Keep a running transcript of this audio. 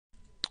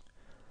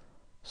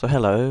So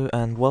hello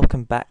and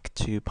welcome back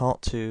to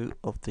part 2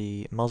 of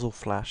the Muzzle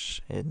Flash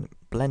in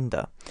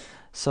Blender.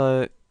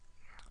 So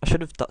I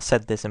should have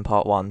said this in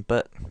part 1,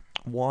 but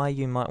why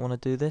you might want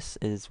to do this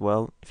is,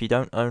 well, if you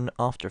don't own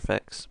After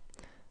Effects,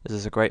 this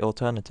is a great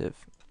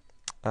alternative.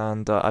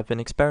 And I've been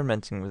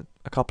experimenting with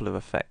a couple of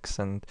effects,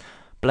 and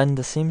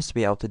Blender seems to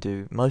be able to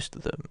do most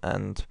of them.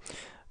 And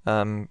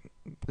I'm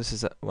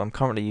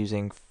currently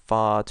using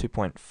FAR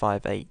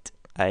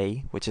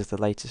 2.58a, which is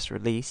the latest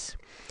release,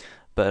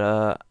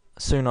 but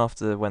soon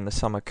after, when the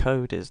summer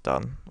code is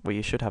done,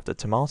 we should have the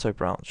tomato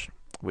branch,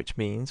 which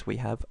means we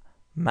have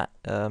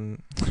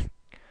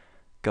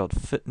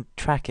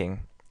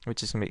tracking,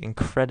 which is going to be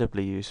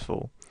incredibly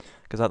useful,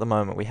 because at the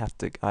moment I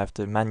have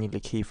to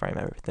manually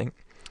keyframe everything,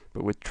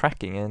 but with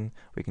tracking in,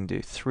 we can do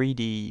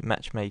 3D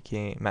match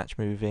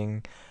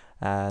moving,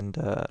 and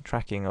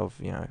tracking of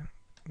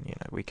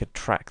we could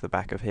track the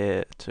back of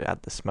here to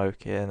add the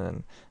smoke in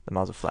and the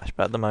muzzle flash,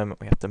 but at the moment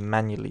we have to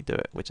manually do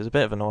it, which is a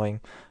bit of annoying.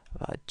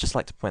 I'd just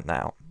like to point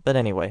that out. But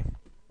anyway,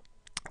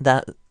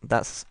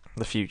 that's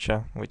the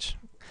future, which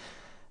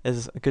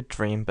is a good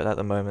dream, but at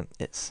the moment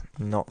it's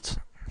not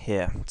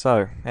here.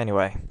 So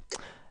anyway,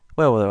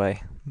 where were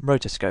we?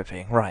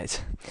 Rotoscoping,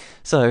 right.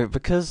 So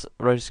because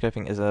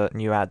rotoscoping is a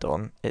new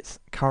add-on, it's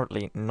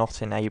currently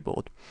not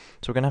enabled,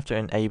 so we're going to have to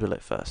enable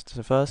it first.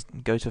 So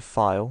first, go to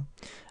File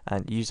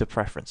and User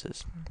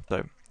Preferences.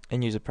 So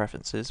in User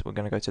Preferences, we're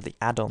going to go to the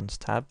Add-ons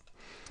tab,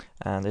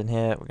 and in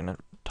here we're going to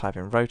type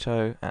in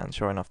Roto, and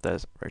sure enough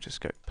there's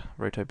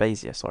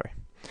bezier, sorry.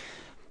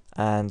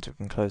 And we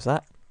can close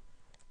that.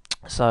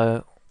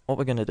 So what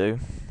we're going to do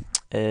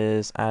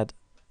is add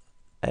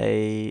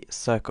a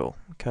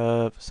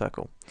curve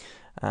circle,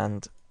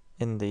 and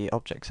in the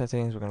object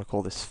settings we're going to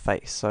call this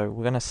face. So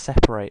we're going to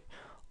separate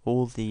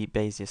all the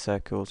bezier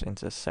circles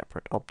into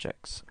separate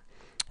objects,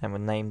 and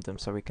we'll name them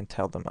so we can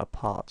tell them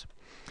apart.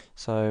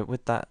 So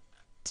with that,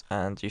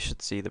 and you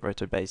should see the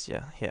roto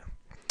bezier here.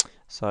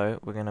 So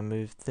we're going to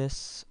move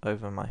this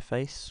over my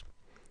face.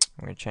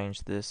 I'm going to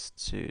change this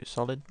to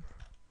solid.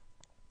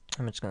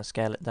 I'm just going to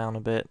scale it down a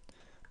bit,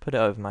 put it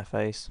over my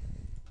face,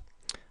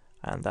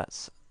 and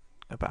that's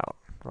about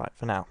right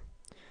for now.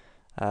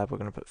 We're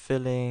going to put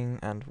filling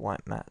and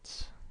white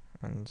matte,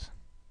 and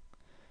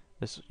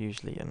this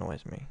usually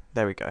annoys me.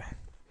 There we go.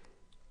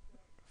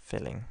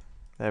 Filling.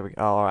 There we go.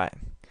 Oh, alright.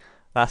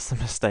 That's the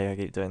mistake I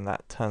keep doing.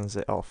 That turns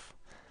it off.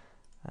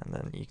 And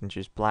then you can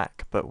choose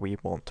black, but we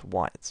want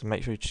white, so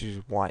make sure you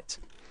choose white.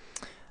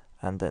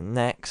 And then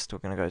next we're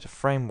going to go to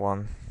frame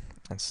 1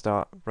 and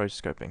start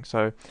rotoscoping.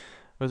 So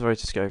with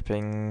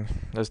rotoscoping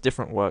there's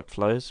different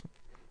workflows.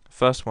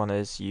 First one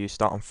is you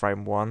start on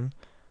frame 1,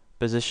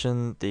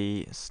 position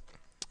the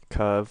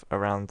curve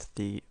around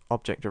the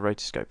object you're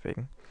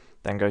rotoscoping,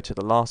 then go to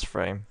the last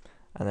frame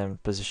and then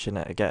position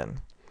it again,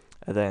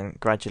 and then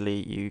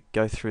gradually you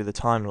go through the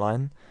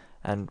timeline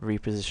and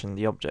reposition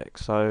the object.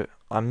 So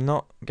I'm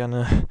not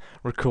gonna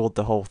record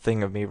the whole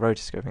thing of me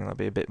rotoscoping, that'll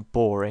be a bit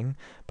boring,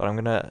 but I'm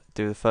gonna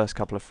do the first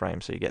couple of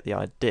frames so you get the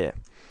idea.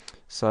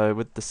 So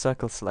with the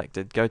circle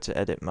selected, go to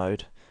edit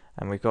mode,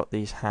 and we've got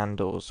these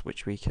handles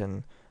which we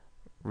can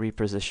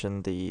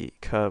reposition the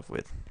curve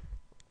with.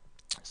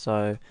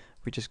 So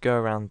we just go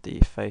around the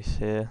face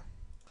here,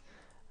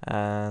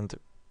 and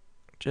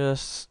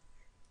just,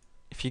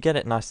 if you get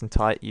it nice and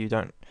tight,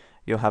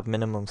 you'll have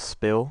minimum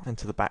spill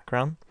into the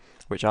background,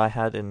 which I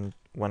had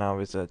when I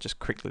was just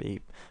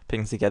quickly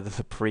putting together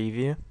the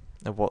preview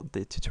of what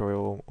the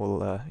tutorial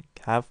will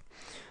have.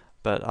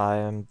 But I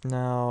am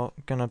now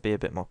gonna be a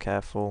bit more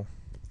careful,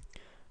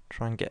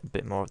 try and get a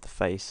bit more of the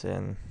face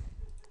in,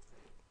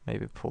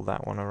 maybe pull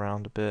that one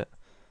around a bit,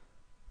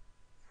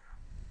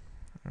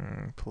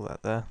 pull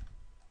that there,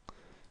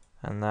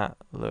 and that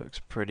looks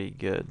pretty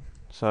good.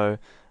 So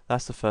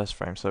that's the first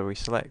frame. So we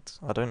select,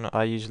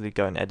 I usually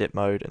go in edit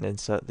mode and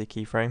insert the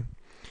keyframe.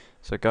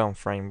 So go on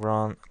frame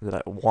 1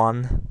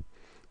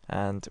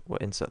 and we'll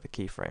insert the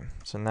keyframe.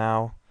 So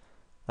now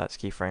that's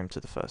keyframe to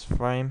the first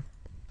frame.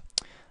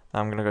 Now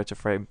I'm going to go to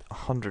frame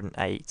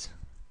 108,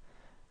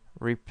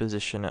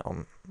 reposition it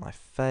on my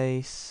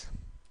face,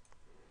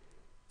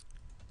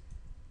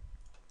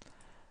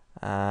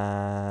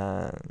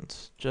 and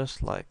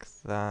just like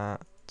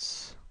that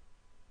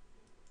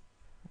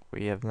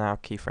we have now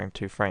keyframe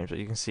 2 frames, but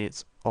you can see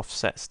it's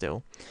offset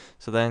still.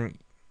 So then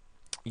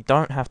you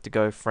don't have to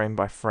go frame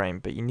by frame,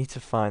 but you need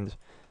to find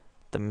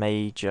the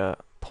major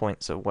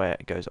points of where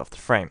it goes off the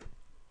frame.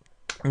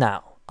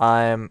 Now,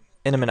 in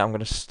a minute I'm going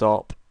to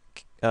stop,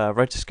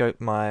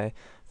 rotoscope my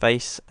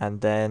face,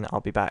 and then I'll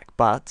be back.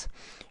 But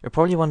you're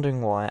probably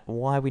wondering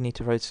why we need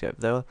to rotoscope.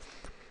 Though,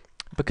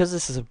 because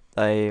this is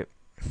a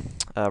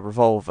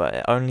revolver,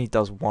 it only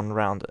does one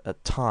round at a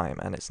time,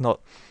 and it's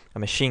not a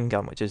machine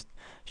gun which is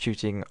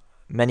shooting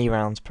many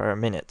rounds per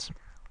minute.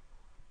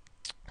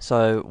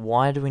 So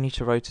why do we need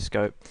to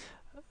rotoscope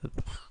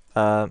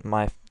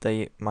my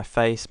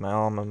face, my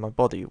arm, and my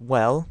body?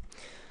 Well,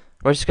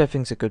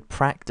 rotoscoping is a good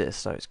practice,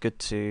 so it's good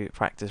to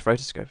practice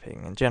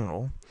rotoscoping in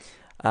general,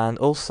 and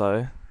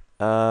also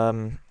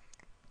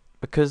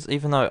because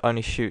even though it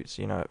only shoots,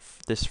 you know,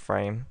 this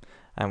frame,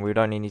 and we'd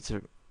only need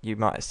to, you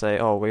might say,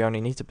 oh, we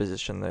only need to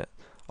position it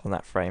on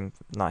that frame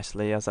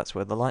nicely, as that's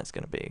where the light's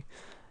going to be.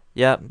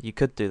 Yeah, you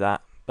could do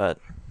that, but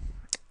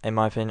in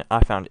my opinion,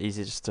 I found it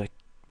easy just to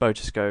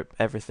rotoscope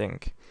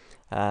everything,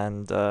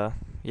 and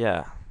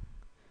yeah,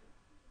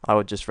 I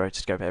would just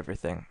rotoscope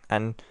everything.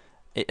 And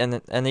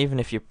even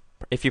if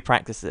you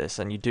practice this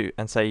and you do,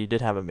 and say you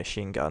did have a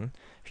machine gun,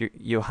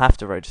 you'll have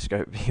to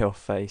rotoscope your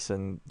face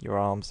and your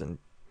arms and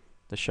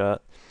the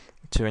shirt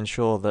to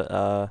ensure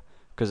that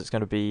because it's going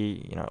to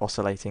be, you know,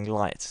 oscillating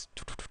lights.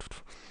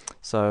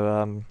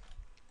 So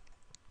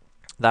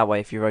that way,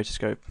 if you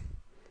rotoscope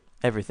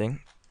everything,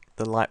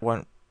 the light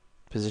won't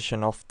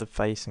position off the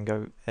face and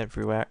go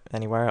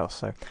anywhere else.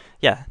 So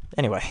yeah,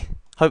 anyway,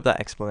 hope that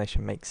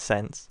explanation makes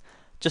sense.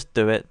 Just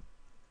do it.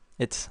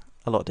 It's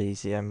a lot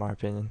easier in my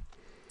opinion.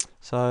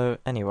 So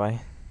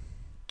anyway,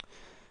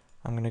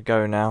 I'm gonna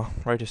go now,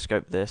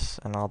 rotoscope this,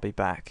 and I'll be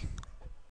back.